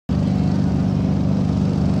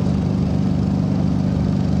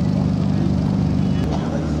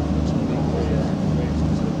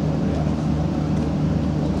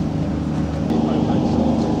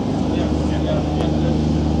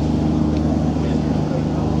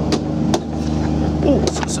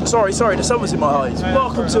Sorry, the sun was in my eyes.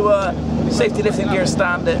 Welcome to Safety Lifting Gear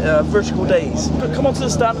stand at Vertikal Days. Come onto the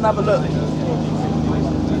stand and have a look.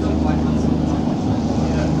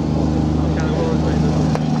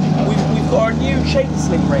 We've got our new chain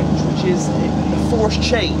sling range, which is a forced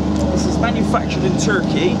chain. This is manufactured in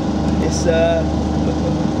Turkey. It's a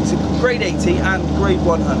grade 80 and grade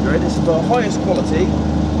 100. It's the highest quality.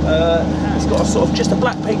 It's got a sort of just a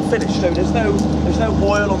black paint finish, so there's no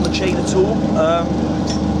oil on the chain at all,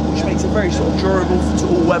 which makes it very sort of durable to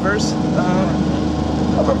all weathers.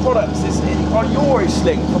 Other products is our Euro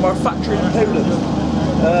sling from our factory in Poland.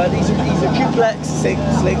 These are duplex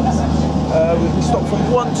slings. We stock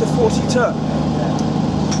from 1 to 40 ton.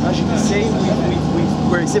 As you can see,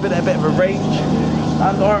 we're exhibiting a bit of a range,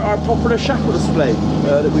 and our popular shackle display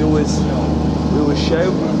that we always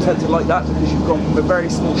show. We tend to like that because you've gone from a very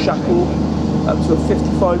small shackle up to a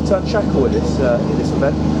 55-ton shackle in this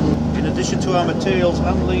event. In addition to our materials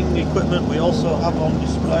handling equipment, we also have on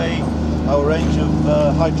display our range of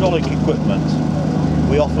hydraulic equipment.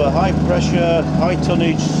 We offer high pressure, high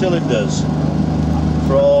tonnage cylinders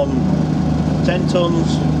from 10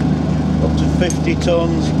 tons up to 50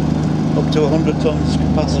 tons up to 100 tons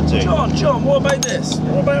capacity. John, what about this?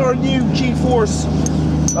 What about our new G-Force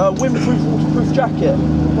windproof, waterproof jacket?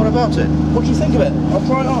 What about it? What do you think of it? I'll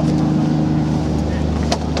try it on.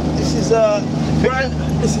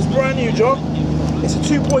 This is brand new, John. It's a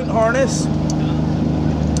 2-point harness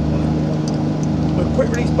with quick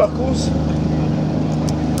release buckles.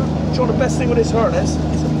 John, the best thing with this harness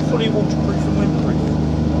is it's fully waterproof and windproof,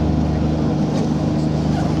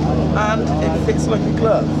 and it fits like a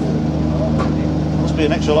glove. Must be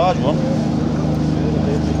an extra large one.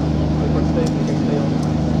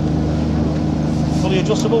 Fully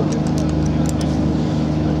adjustable.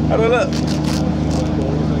 How do I look?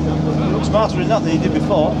 You look smarter in that than you did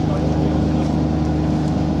before.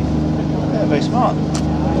 Yeah, very smart.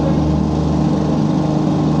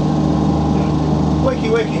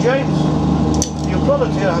 Wakey, James. New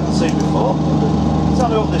product here I haven't seen before. Tell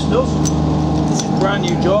me what this does. This is brand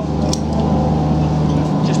new, John.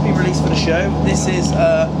 Just been released for the show. This is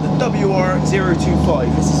the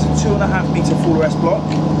WR025. This is a 2.5 meter full rest block.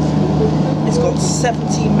 It's got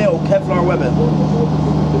 17mm Kevlar webbing.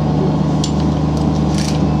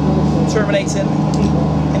 Terminating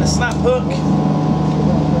in a snap hook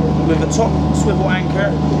with a top swivel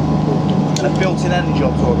anchor and a built-in energy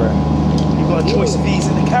absorber. You've got a choice of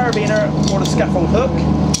using the carabiner or the scaffold hook.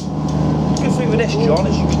 The good thing with this, John,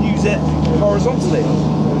 is you can use it horizontally.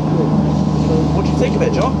 What do you think of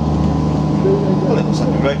it, John? Well, it looks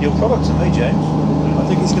like a great new product to me, James. I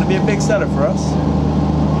think it's going to be a big seller for us.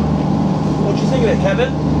 What do you think of it,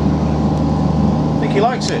 Kevin? I think he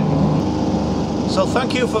likes it. So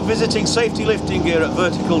thank you for visiting Safety Lifting Gear at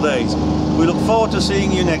Vertikal Days. We look forward to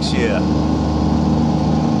seeing you next year.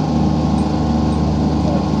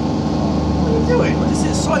 What are you doing? This is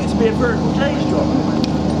exciting to be at Vertikal Days, John.